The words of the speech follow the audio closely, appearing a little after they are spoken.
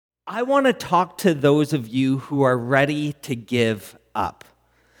I want to talk to those of you who are ready to give up.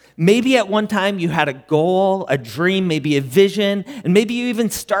 Maybe at one time you had a goal, a dream, maybe a vision, and maybe you even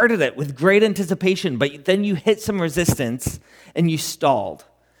started it with great anticipation, but then you hit some resistance and you stalled.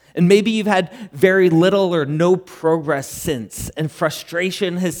 And maybe you've had very little or no progress since, and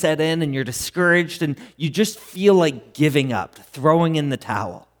frustration has set in and you're discouraged and you just feel like giving up, throwing in the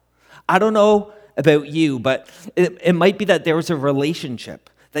towel. I don't know about you, but it might be that there was a relationship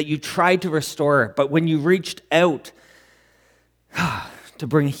that you tried to restore, but when you reached out to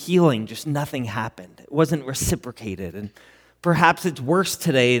bring healing, just nothing happened. It wasn't reciprocated, and perhaps it's worse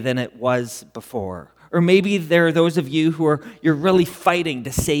today than it was before. Or maybe there are those of you you're really fighting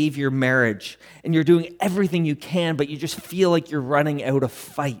to save your marriage, and you're doing everything you can, but you just feel like you're running out of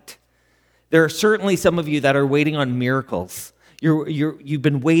fight. There are certainly some of you that are waiting on miracles. You've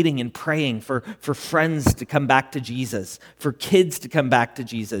been waiting and praying for friends to come back to Jesus, for kids to come back to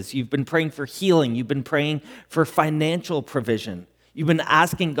Jesus. You've been praying for healing. You've been praying for financial provision. You've been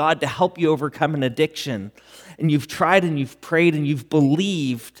asking God to help you overcome an addiction. And you've tried and you've prayed and you've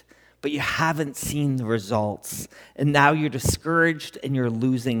believed, but you haven't seen the results. And now you're discouraged and you're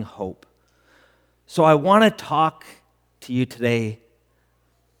losing hope. So I want to talk to you today,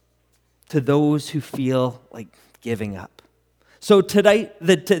 to those who feel like giving up. So today,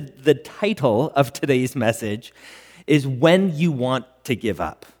 the title of today's message is When You Want to Give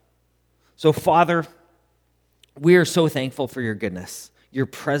Up. So Father, we are so thankful for your goodness, your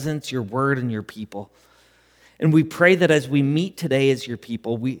presence, your word, and your people. And we pray that as we meet today as your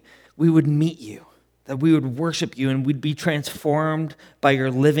people, we would meet you, that we would worship you, and we'd be transformed by your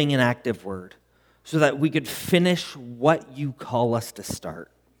living and active word, so that we could finish what you call us to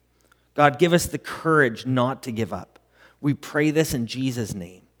start. God, give us the courage not to give up. We pray this in Jesus'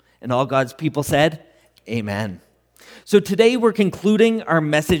 name. And all God's people said, amen. So today we're concluding our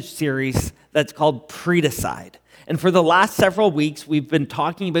message series that's called Pre-Decide. And for the last several weeks, we've been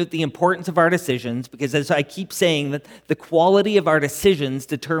talking about the importance of our decisions, because as I keep saying, that the quality of our decisions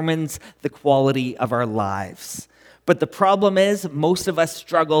determines the quality of our lives. But the problem is, most of us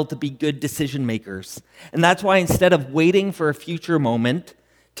struggle to be good decision makers. And that's why instead of waiting for a future moment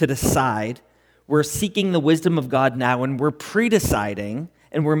to decide, we're seeking the wisdom of God now, and we're pre-deciding,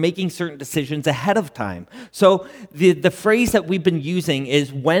 and we're making certain decisions ahead of time. So the phrase that we've been using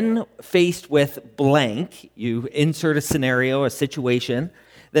is, when faced with blank, you insert a scenario, a situation,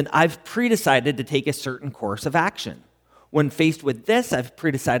 then I've pre-decided to take a certain course of action. When faced with this, I've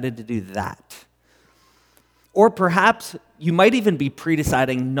pre-decided to do that. Or perhaps you might even be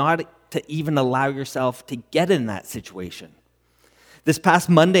pre-deciding not to even allow yourself to get in that situation. This past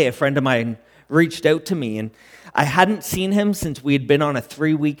Monday, a friend of mine reached out to me, and I hadn't seen him since we had been on a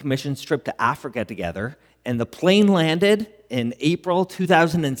 3-week mission trip to Africa together, and the plane landed in April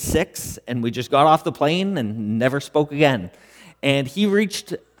 2006, and we just got off the plane and never spoke again. And he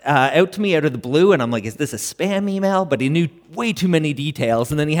reached out to me out of the blue, and I'm like, is this a spam email? But he knew way too many details,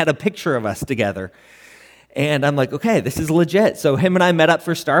 and then he had a picture of us together. And I'm like, okay, this is legit. So him and I met up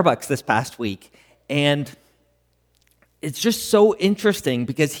for Starbucks this past week, and it's just so interesting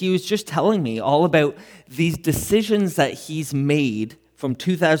because he was just telling me all about these decisions that he's made from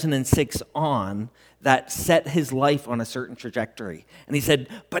 2006 on that set his life on a certain trajectory. And he said,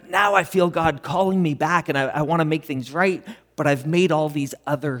 but now I feel God calling me back, and I want to make things right, but I've made all these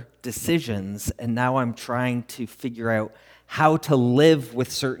other decisions, and now I'm trying to figure out how to live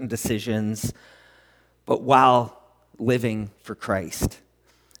with certain decisions, but while living for Christ.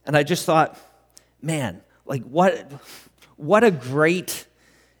 And I just thought, man, like what a great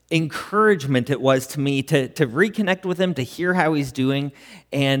encouragement it was to me to reconnect with him, to hear how he's doing,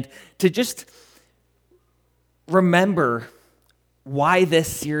 and to just remember why this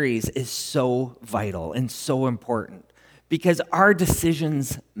series is so vital and so important, because our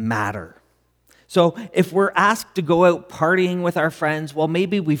decisions matter. So if we're asked to go out partying with our friends, well,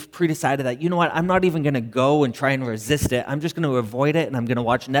 maybe we've pre-decided that, you know what, I'm not even going to go and try and resist it. I'm just going to avoid it, and I'm going to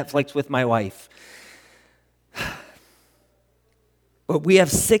watch Netflix with my wife. But we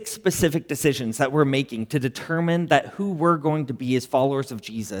have 6 specific decisions that we're making to determine that who we're going to be as followers of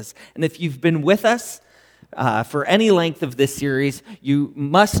Jesus. And if you've been with us for any length of this series, you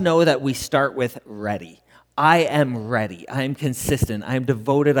must know that we start with ready. I am ready. I am consistent. I am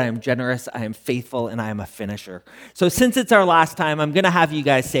devoted. I am generous. I am faithful, and I am a finisher. So since it's our last time, I'm going to have you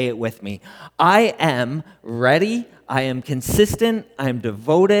guys say it with me. I am ready. I am consistent. I am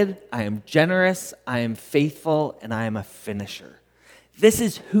devoted. I am generous. I am faithful, and I am a finisher. This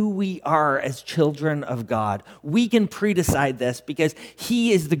is who we are as children of God. We can pre-decide this because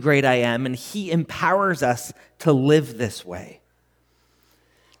He is the great I am, and He empowers us to live this way.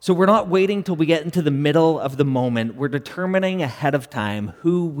 So we're not waiting till we get into the middle of the moment. We're determining ahead of time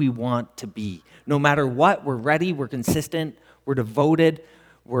who we want to be. No matter what, we're ready, we're consistent, we're devoted,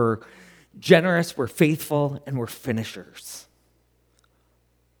 we're generous, we're faithful, and we're finishers.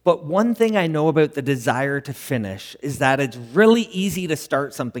 But one thing I know about the desire to finish is that it's really easy to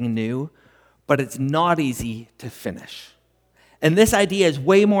start something new, but it's not easy to finish. And this idea is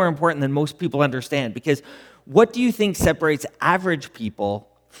way more important than most people understand, because what do you think separates average people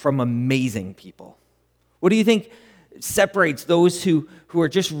from amazing people? What do you think separates those who are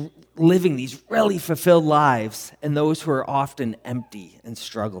just living these really fulfilled lives and those who are often empty and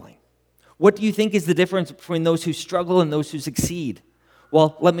struggling? What do you think is the difference between those who struggle and those who succeed?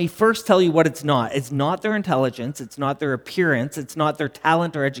 Well, let me first tell you what it's not. It's not their intelligence. It's not their appearance. It's not their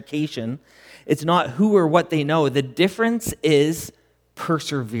talent or education. It's not who or what they know. The difference is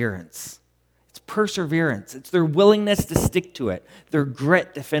perseverance. It's perseverance. It's their willingness to stick to it, their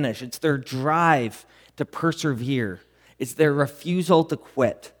grit to finish. It's their drive to persevere. It's their refusal to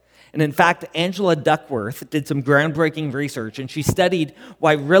quit. And in fact, Angela Duckworth did some groundbreaking research, and she studied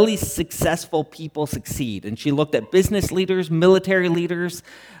why really successful people succeed. And she looked at business leaders, military leaders,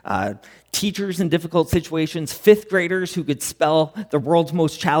 teachers in difficult situations, fifth graders who could spell the world's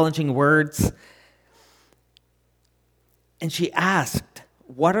most challenging words. And she asked,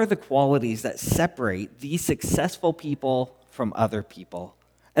 what are the qualities that separate these successful people from other people?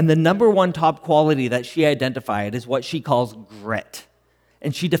 And the number one top quality that she identified is what she calls grit.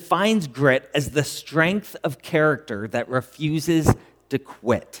 And she defines grit as the strength of character that refuses to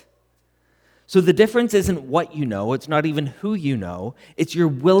quit. So the difference isn't what you know, it's not even who you know, it's your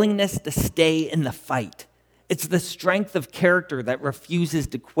willingness to stay in the fight. It's the strength of character that refuses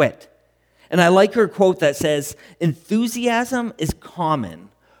to quit. And I like her quote that says, "Enthusiasm is common,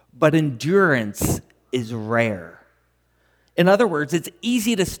 but endurance is rare." In other words, it's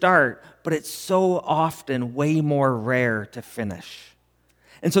easy to start, but it's so often way more rare to finish.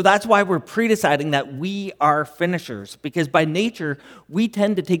 And so that's why we're pre-deciding that we are finishers, because by nature, we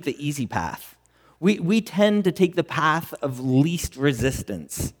tend to take the easy path. We tend to take the path of least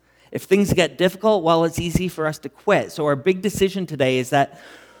resistance. If things get difficult, well, it's easy for us to quit. So our big decision today is that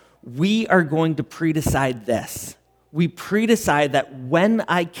we are going to pre-decide this. We pre-decide that when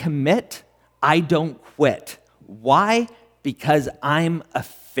I commit, I don't quit. Why? Because I'm a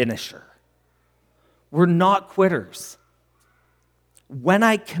finisher. We're not quitters. When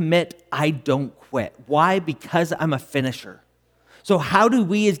I commit, I don't quit. Why? Because I'm a finisher. So how do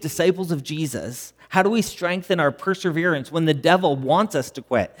we as disciples of Jesus, how do we strengthen our perseverance when the devil wants us to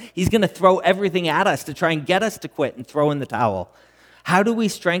quit? He's going to throw everything at us to try and get us to quit and throw in the towel. How do we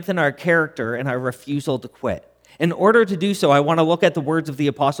strengthen our character and our refusal to quit? In order to do so, I want to look at the words of the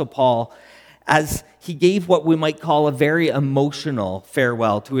Apostle Paul as he gave what we might call a very emotional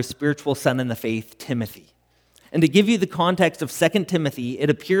farewell to his spiritual son in the faith, Timothy. And to give you the context of 2 Timothy, it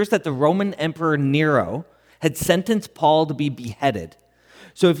appears that the Roman Emperor Nero had sentenced Paul to be beheaded.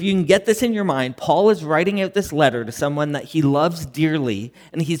 So if you can get this in your mind, Paul is writing out this letter to someone that he loves dearly,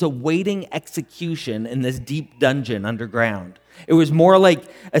 and he's awaiting execution in this deep dungeon underground. It was more like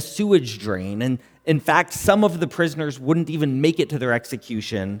a sewage drain, and in fact, some of the prisoners wouldn't even make it to their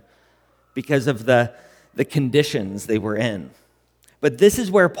execution because of the conditions they were in. But this is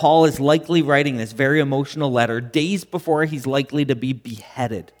where Paul is likely writing this very emotional letter days before he's likely to be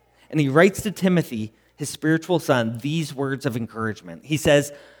beheaded. And he writes to Timothy, his spiritual son, these words of encouragement. He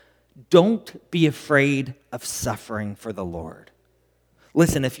says, "Don't be afraid of suffering for the Lord."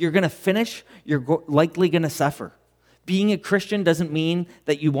 Listen, if you're going to finish, you're likely going to suffer. Being a Christian doesn't mean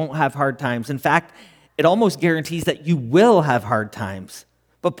that you won't have hard times. In fact, it almost guarantees that you will have hard times.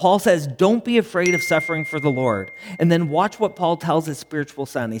 But Paul says, don't be afraid of suffering for the Lord. And then watch what Paul tells his spiritual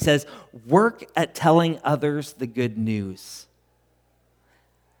son. He says, work at telling others the good news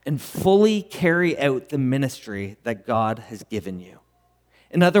and fully carry out the ministry that God has given you.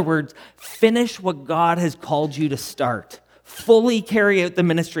 In other words, finish what God has called you to start. Fully carry out the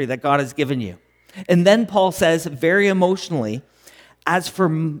ministry that God has given you. And then Paul says, very emotionally, as for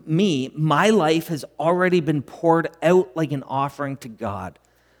me, my life has already been poured out like an offering to God.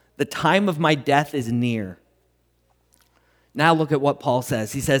 The time of my death is near. Now look at what Paul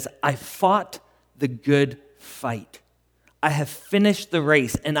says. He says, I fought the good fight. I have finished the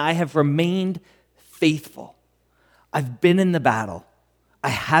race, and I have remained faithful. I've been in the battle. I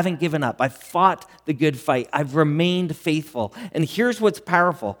haven't given up. I've fought the good fight. I've remained faithful. And here's what's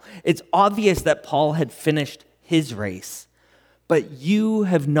powerful. It's obvious that Paul had finished his race, but you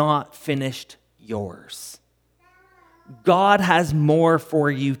have not finished yours. God has more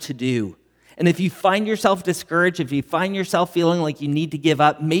for you to do. And if you find yourself discouraged, if you find yourself feeling like you need to give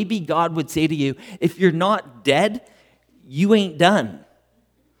up, maybe God would say to you, if you're not dead, you ain't done.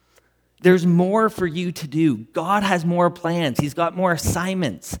 There's more for you to do. God has more plans. He's got more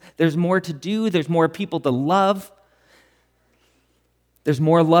assignments. There's more to do. There's more people to love. There's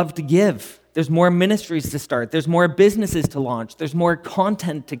more love to give. There's more ministries to start. There's more businesses to launch. There's more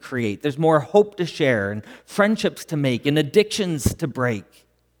content to create. There's more hope to share and friendships to make and addictions to break.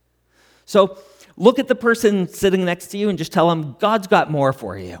 So look at the person sitting next to you and just tell them, God's got more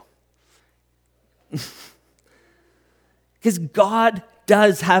for you. Because God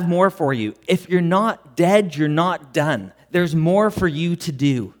does have more for you. If you're not dead, you're not done. There's more for you to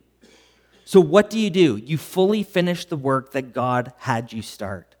do. So what do? You fully finish the work that God had you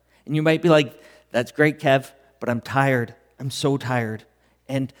start. And you might be like, that's great, Kev, but I'm tired. I'm so tired.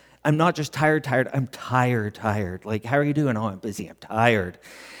 And I'm not just tired, I'm tired. Like, how are you doing? Oh, I'm busy, I'm tired.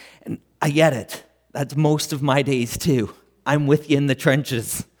 And I get it. That's most of my days too. I'm with you in the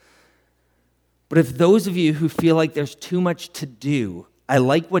trenches. But if those of you who feel like there's too much to do, I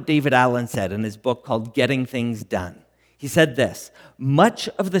like what David Allen said in his book called Getting Things Done. He said this, much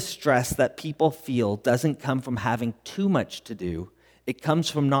of the stress that people feel doesn't come from having too much to do. It comes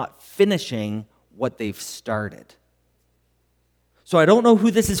from not finishing what they've started. So I don't know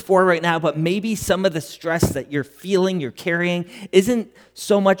who this is for right now, but maybe some of the stress that you're feeling, you're carrying, isn't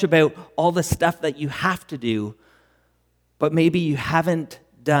so much about all the stuff that you have to do, but maybe you haven't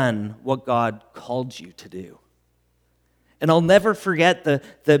done what God called you to do. And I'll never forget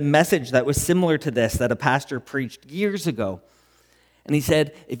the message that was similar to this that a pastor preached years ago. And he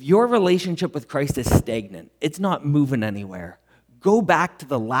said, if your relationship with Christ is stagnant, it's not moving anywhere, go back to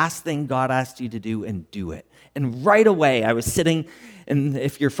the last thing God asked you to do and do it. And right away, I was sitting, and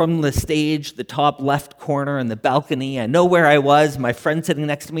if you're from the stage, the top left corner in the balcony, I know where I was, my friend sitting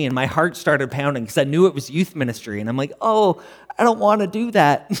next to me, and my heart started pounding because I knew it was youth ministry. And I'm like, oh, I don't want to do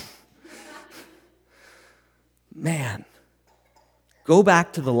that. Man, go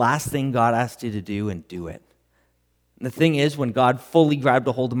back to the last thing God asked you to do and do it. And the thing is, when God fully grabbed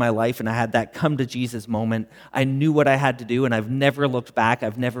a hold of my life and I had that come to Jesus moment, I knew what I had to do, and I've never looked back.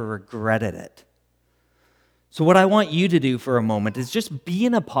 I've never regretted it. So what I want you to do for a moment is just be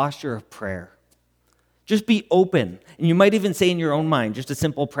in a posture of prayer. Just be open. And you might even say in your own mind, just a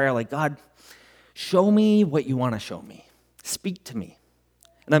simple prayer like, God, show me what you want to show me. Speak to me.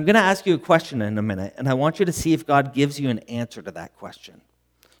 And I'm going to ask you a question in a minute, and I want you to see if God gives you an answer to that question.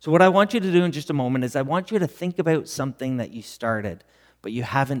 So what I want you to do in just a moment is I want you to think about something that you started, but you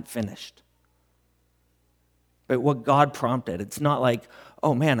haven't finished. But what God prompted. It's not like,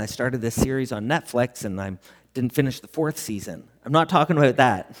 oh man, I started this series on Netflix and I didn't finish the 4th season. I'm not talking about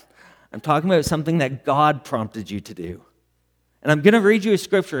that. I'm talking about something that God prompted you to do. And I'm going to read you a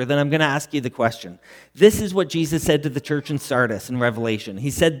scripture, then I'm going to ask you the question. This is what Jesus said to the church in Sardis in Revelation.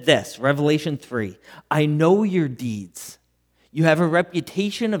 He said this, Revelation 3, I know your deeds. You have a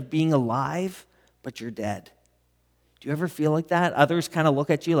reputation of being alive, but you're dead. Do you ever feel like that? Others kind of look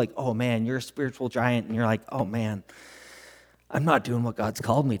at you like, oh man, you're a spiritual giant. And you're like, oh man, I'm not doing what God's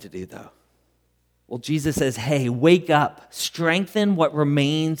called me to do though. Well, Jesus says, hey, wake up, strengthen what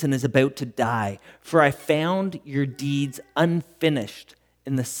remains and is about to die, for I found your deeds unfinished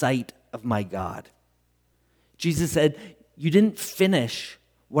in the sight of my God. Jesus said, you didn't finish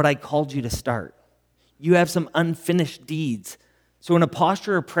what I called you to start. You have some unfinished deeds. So in a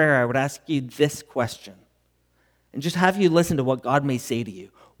posture of prayer, I would ask you this question, and just have you listen to what God may say to you.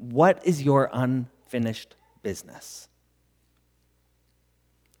 What is your unfinished business?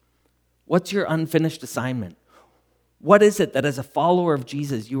 What's your unfinished assignment? What is it that as a follower of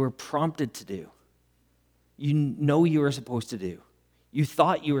Jesus you were prompted to do? You know you were supposed to do. You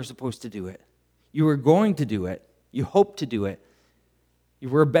thought you were supposed to do it. You were going to do it. You hoped to do it. You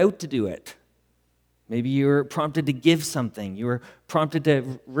were about to do it. Maybe you were prompted to give something. You were prompted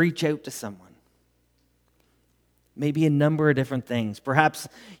to reach out to someone. Maybe a number of different things. Perhaps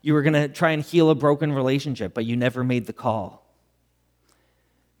you were going to try and heal a broken relationship, but you never made the call.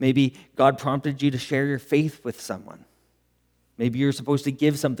 Maybe God prompted you to share your faith with someone. Maybe you're supposed to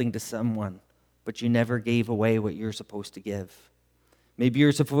give something to someone, but you never gave away what you're supposed to give. Maybe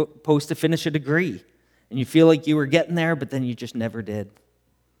you're supposed to finish a degree, and you feel like you were getting there, but then you just never did.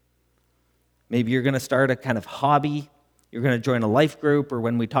 Maybe you're going to start a kind of hobby. You're going to join a life group, or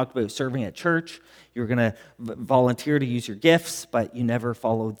when we talked about serving at church, you're going to volunteer to use your gifts, but you never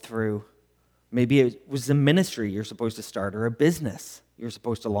followed through. Maybe it was a ministry you're supposed to start, or a business you're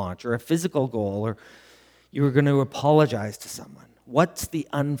supposed to launch, or a physical goal, or you were going to apologize to someone. What's the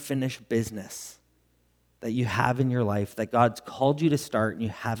unfinished business? that you have in your life that God's called you to start and you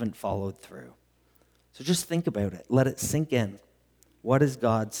haven't followed through? So just think about it. Let it sink in. What is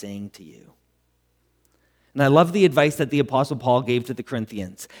God saying to you? And I love the advice that the Apostle Paul gave to the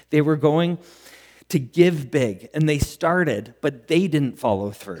Corinthians. They were going to give big, and they started, but they didn't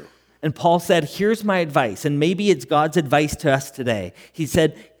follow through. And Paul said, here's my advice, and maybe it's God's advice to us today. He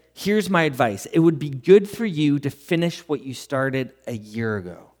said, here's my advice. It would be good for you to finish what you started a year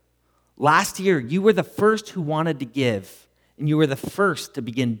ago. Last year, you were the first who wanted to give, and you were the first to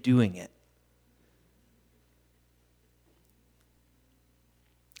begin doing it.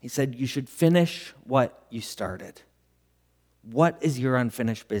 He said, you should finish what you started. What is your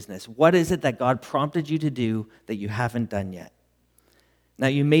unfinished business? What is it that God prompted you to do that you haven't done yet? Now,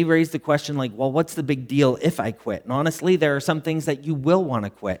 you may raise the question like, well, what's the big deal if I quit? And honestly, there are some things that you will want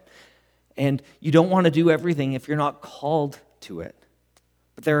to quit. And you don't want to do everything if you're not called to it.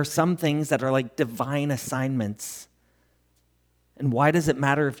 But there are some things that are like divine assignments. And why does it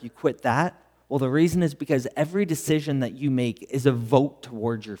matter if you quit that? Well, the reason is because every decision that you make is a vote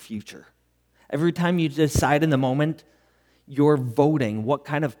towards your future. Every time you decide in the moment, you're voting what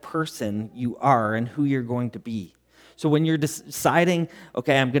kind of person you are and who you're going to be. So when you're deciding,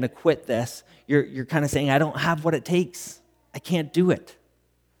 okay, I'm going to quit this, you're kind of saying, I don't have what it takes. I can't do it.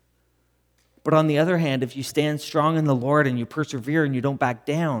 But on the other hand, if you stand strong in the Lord and you persevere and you don't back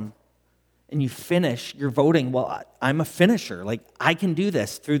down and you finish, you're voting, well, I'm a finisher. Like, I can do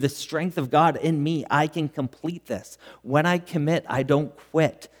this. Through the strength of God in me, I can complete this. When I commit, I don't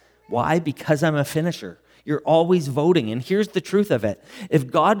quit. Why? Because I'm a finisher. You're always voting. And here's the truth of it.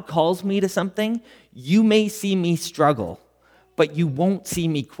 If God calls me to something, you may see me struggle, but you won't see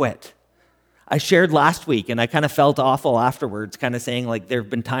me quit. I shared last week, and I kind of felt awful afterwards, kind of saying, like, there have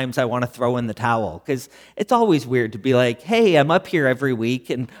been times I want to throw in the towel, because it's always weird to be like, hey, I'm up here every week,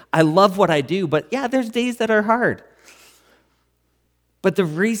 and I love what I do, but yeah, there's days that are hard. But the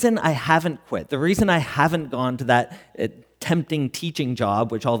reason I haven't quit, the reason I haven't gone to that tempting teaching job,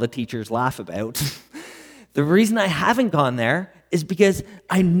 which all the teachers laugh about, the reason I haven't gone there is because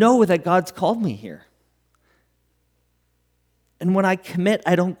I know that God's called me here. And when I commit,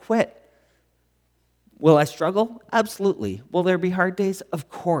 I don't quit. Will I struggle? Absolutely. Will there be hard days? Of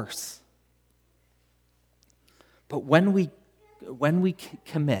course. But when we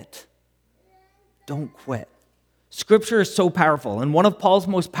commit, don't quit. Scripture is so powerful, and one of Paul's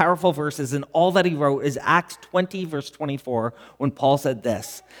most powerful verses in all that he wrote is Acts 20, verse 24, when Paul said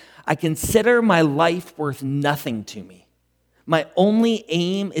this, I consider my life worth nothing to me. My only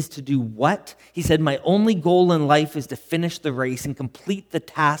aim is to do what? He said, my only goal in life is to finish the race and complete the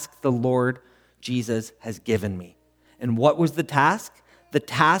task the Lord Jesus has given me. And what was the task? The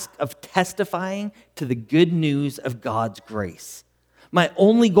task of testifying to the good news of God's grace. My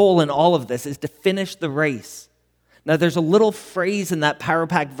only goal in all of this is to finish the race. Now, there's a little phrase in that Power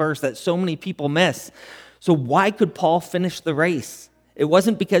Pack verse that so many people miss. So why could Paul finish the race? It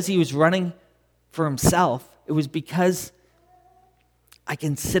wasn't because he was running for himself. It was because I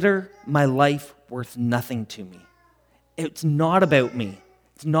consider my life worth nothing to me. It's not about me.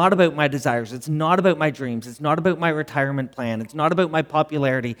 It's not about my desires. It's not about my dreams. It's not about my retirement plan. It's not about my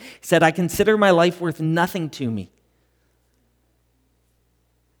popularity. He said, I consider my life worth nothing to me.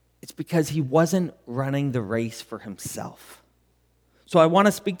 It's because he wasn't running the race for himself. So I want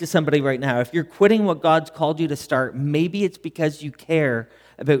to speak to somebody right now. If you're quitting what God's called you to start, maybe it's because you care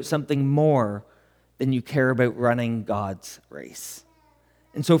about something more than you care about running God's race.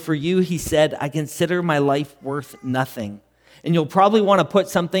 And so for you, he said, I consider my life worth nothing. And you'll probably want to put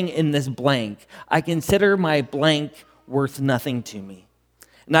something in this blank. I consider my blank worth nothing to me.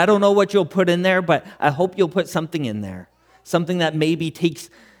 And I don't know what you'll put in there, but I hope you'll put something in there. Something that maybe takes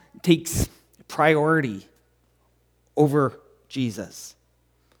priority over Jesus.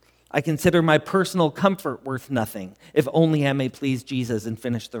 I consider my personal comfort worth nothing, if only I may please Jesus and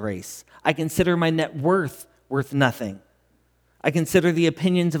finish the race. I consider my net worth worth nothing. I consider the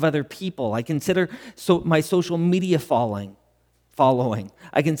opinions of other people. I consider my social media following.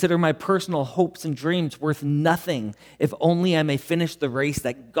 I consider my personal hopes and dreams worth nothing, if only I may finish the race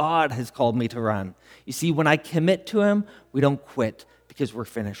that God has called me to run. You see, when I commit to him, we don't quit because we're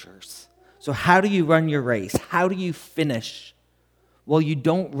finishers. So how do you run your race? How do you finish? Well, you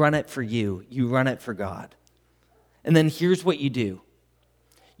don't run it for you. You run it for God. And then here's what you do.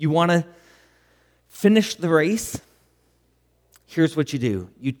 You want to finish the race? Here's what you do.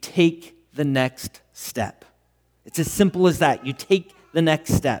 You take the next step. It's as simple as that. You take the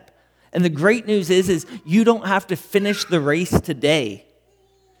next step. And the great news is you don't have to finish the race today.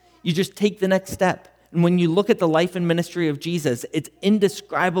 You just take the next step. And when you look at the life and ministry of Jesus, it's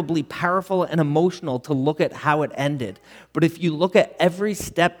indescribably powerful and emotional to look at how it ended. But if you look at every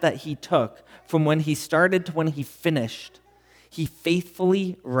step that he took, from when he started to when he finished, he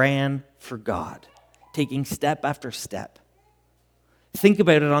faithfully ran for God, taking step after step. Think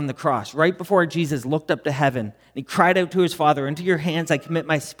about it on the cross. Right before Jesus looked up to heaven, and he cried out to his Father, "Into your hands I commit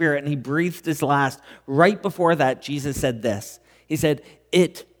my spirit," and he breathed his last. Right before that, Jesus said this. He said,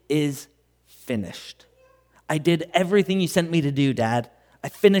 "It is finished. I did everything you sent me to do, Dad. I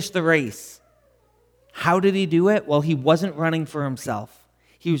finished the race." How did he do it? Well, he wasn't running for himself.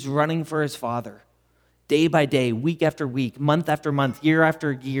 He was running for his Father. Day by day, week after week, month after month, year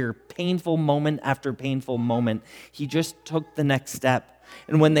after year, painful moment after painful moment, he just took the next step.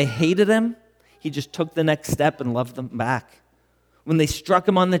 And when they hated him, he just took the next step and loved them back. When they struck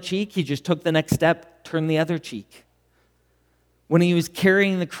him on the cheek, he just took the next step, turned the other cheek. When he was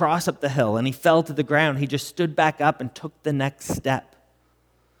carrying the cross up the hill and he fell to the ground, he just stood back up and took the next step.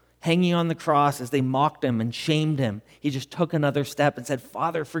 Hanging on the cross as they mocked him and shamed him, he just took another step and said,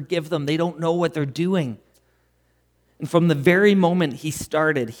 "Father, forgive them. They don't know what they're doing." And from the very moment he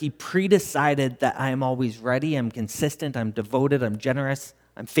started, he pre-decided that I am always ready, I'm consistent, I'm devoted, I'm generous,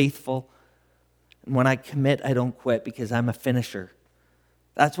 I'm faithful. And when I commit, I don't quit because I'm a finisher.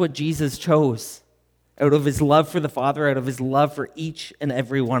 That's what Jesus chose out of his love for the Father, out of his love for each and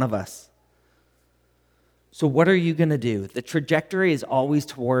every one of us. So what are you going to do? The trajectory is always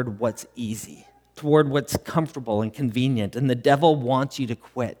toward what's easy, toward what's comfortable and convenient. And the devil wants you to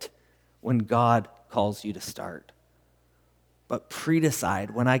quit when God calls you to start. But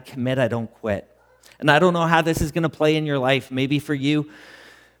pre-decide, when I commit, I don't quit. And I don't know how this is going to play in your life. Maybe for you,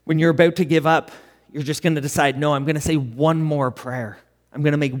 when you're about to give up, you're just going to decide, no, I'm going to say one more prayer. I'm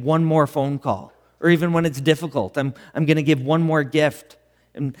going to make one more phone call. Or even when it's difficult, I'm going to give one more gift.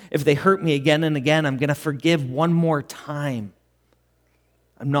 And if they hurt me again and again, I'm going to forgive one more time.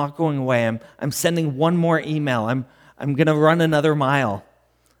 I'm not going away. I'm sending one more email. I'm going to run another mile.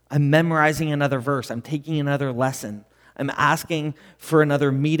 I'm memorizing another verse. I'm taking another lesson. I'm asking for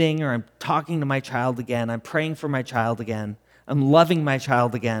another meeting, or I'm talking to my child again. I'm praying for my child again. I'm loving my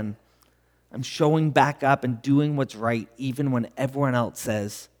child again. I'm showing back up and doing what's right, even when everyone else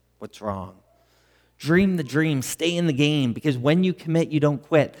says what's wrong. Dream the dream, stay in the game, because when you commit, you don't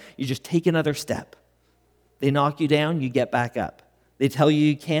quit. You just take another step. They knock you down, you get back up. They tell you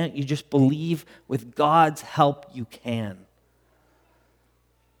you can't, you just believe with God's help you can.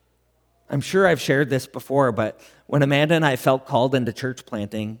 I'm sure I've shared this before, but when Amanda and I felt called into church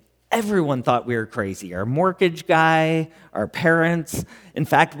planting, everyone thought we were crazy. Our mortgage guy, our parents. In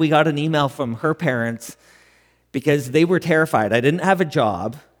fact, we got an email from her parents because they were terrified. I didn't have a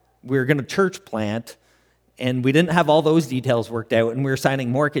job. We were going to church plant, and we didn't have all those details worked out, and we were signing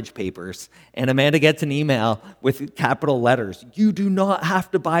mortgage papers. And Amanda gets an email with capital letters, "You do not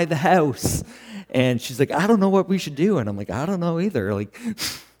have to buy the house." And she's like, "I don't know what we should do." And I'm like, "I don't know either." Like,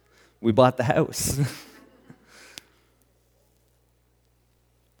 we bought the house.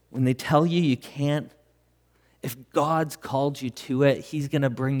 When they tell you you can't, if God's called you to it, he's going to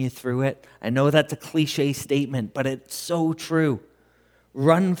bring you through it. I know that's a cliche statement, but it's so true.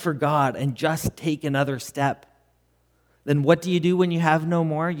 Run for God and just take another step. Then what do you do when you have no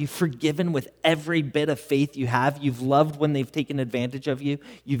more? You've forgiven with every bit of faith you have. You've loved when they've taken advantage of you.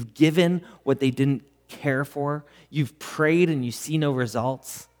 You've given what they didn't care for. You've prayed and you see no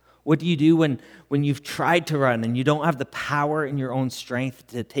results. What do you do when you've tried to run and you don't have the power in your own strength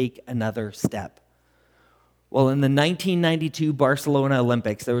to take another step? Well, in the 1992 Barcelona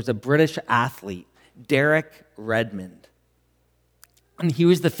Olympics, there was a British athlete, Derek Redmond. And he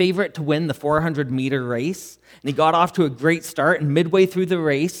was the favorite to win the 400-meter race. And he got off to a great start. And midway through the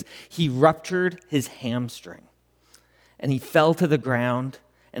race, he ruptured his hamstring. And he fell to the ground.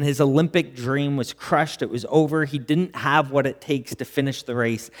 And his Olympic dream was crushed. It was over. He didn't have what it takes to finish the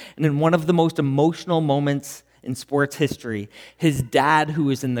race. And in one of the most emotional moments in sports history, his dad, who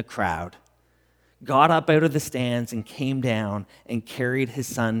was in the crowd, got up out of the stands and came down and carried his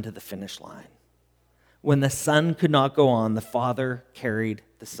son to the finish line. When the son could not go on, the father carried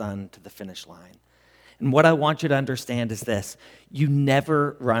the son to the finish line. And what I want you to understand is this: you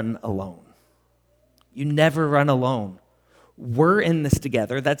never run alone. You never run alone. We're in this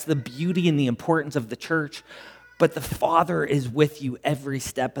together. That's the beauty and the importance of the church. But the Father is with you every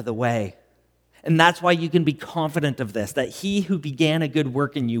step of the way. And that's why you can be confident of this, that he who began a good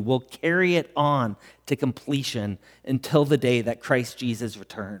work in you will carry it on to completion until the day that Christ Jesus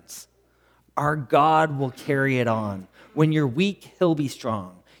returns. Our God will carry it on. When you're weak, he'll be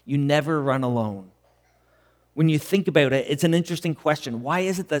strong. You never run alone. When you think about it, it's an interesting question. Why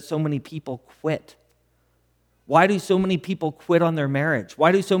is it that so many people quit? Why do so many people quit on their marriage?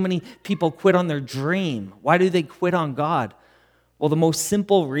 Why do so many people quit on their dream? Why do they quit on God? Well, the most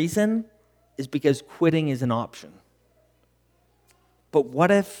simple reason is because quitting is an option. But what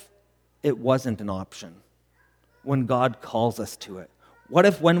if it wasn't an option when God calls us to it? What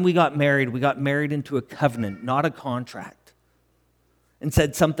if when we got married into a covenant, not a contract, and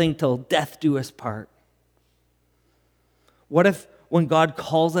said something till death do us part? What if when God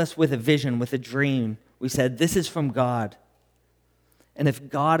calls us with a vision, with a dream, we said, this is from God. And if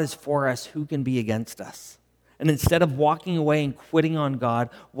God is for us, who can be against us? And instead of walking away and quitting on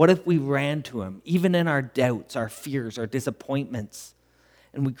God, what if we ran to him, even in our doubts, our fears, our disappointments,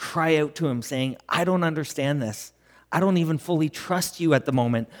 and we cry out to him saying, I don't understand this. I don't even fully trust you at the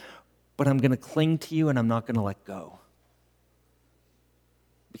moment, but I'm going to cling to you and I'm not going to let go.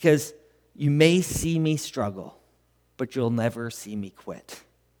 Because you may see me struggle, but you'll never see me quit.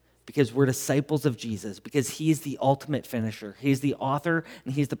 Because we're disciples of Jesus, because he is the ultimate finisher. He's the author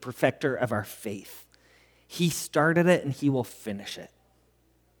and he's the perfecter of our faith. He started it and he will finish it.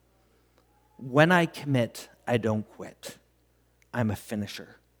 When I commit, I don't quit. I'm a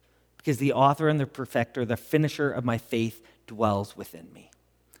finisher. Because the author and the perfecter, the finisher of my faith, dwells within me.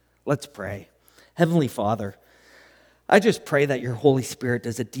 Let's pray. Heavenly Father, I just pray that your Holy Spirit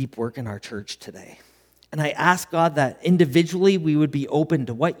does a deep work in our church today. And I ask, God, that individually we would be open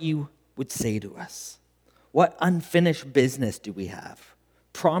to what you would say to us. What unfinished business do we have?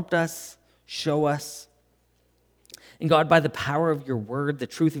 Prompt us, show us. And God, by the power of your word, the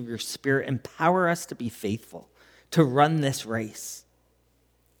truth of your Spirit, empower us to be faithful, to run this race.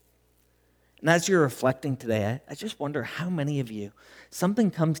 And as you're reflecting today, I just wonder how many of you,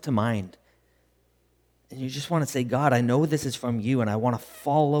 something comes to mind, and you just want to say, God, I know this is from you, and I want to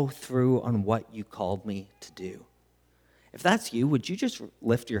follow through on what you called me to do. If that's you, would you just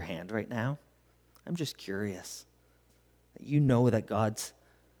lift your hand right now? I'm just curious. You know that God's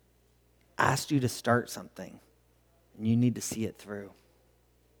asked you to start something, and you need to see it through.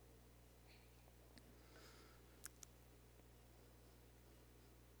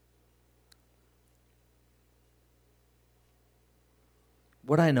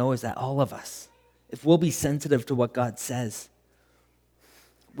 What I know is that all of us, if we'll be sensitive to what God says,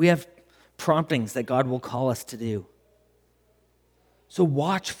 we have promptings that God will call us to do. So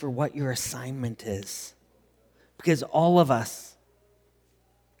watch for what your assignment is, because all of us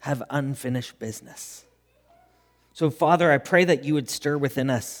have unfinished business. So Father, I pray that you would stir within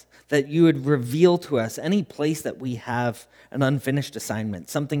us, that you would reveal to us any place that we have an unfinished assignment,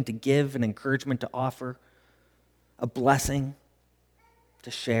 something to give, an encouragement to offer, a blessing to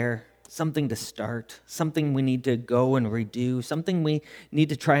share, something to start, something we need to go and redo, something we need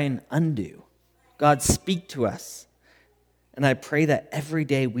to try and undo. God, speak to us. And I pray that every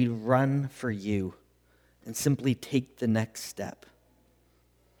day we run for you and simply take the next step.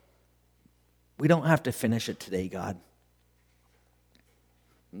 We don't have to finish it today, God.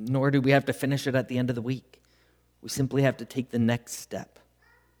 Nor do we have to finish it at the end of the week. We simply have to take the next step.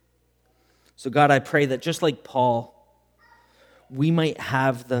 So God, I pray that just like Paul, we might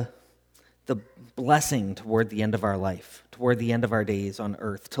have the blessing toward the end of our life, toward the end of our days on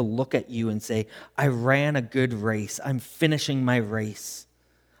earth, to look at you and say, I ran a good race. I'm finishing my race.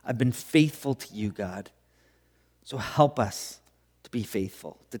 I've been faithful to you, God. So help us to be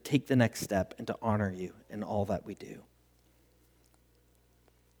faithful, to take the next step, and to honor you in all that we do.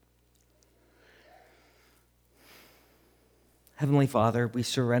 Heavenly Father, we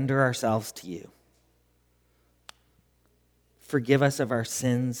surrender ourselves to you. Forgive us of our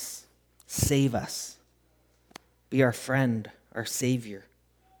sins. Save us. Be our friend, our Savior.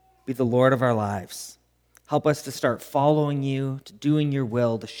 Be the Lord of our lives. Help us to start following you, to doing your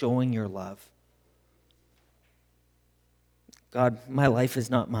will, to showing your love. God, my life is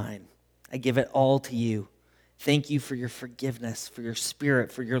not mine. I give it all to you. Thank you for your forgiveness, for your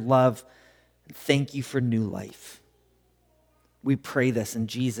Spirit, for your love. And thank you for new life. We pray this in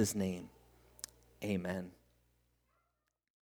Jesus' name. Amen.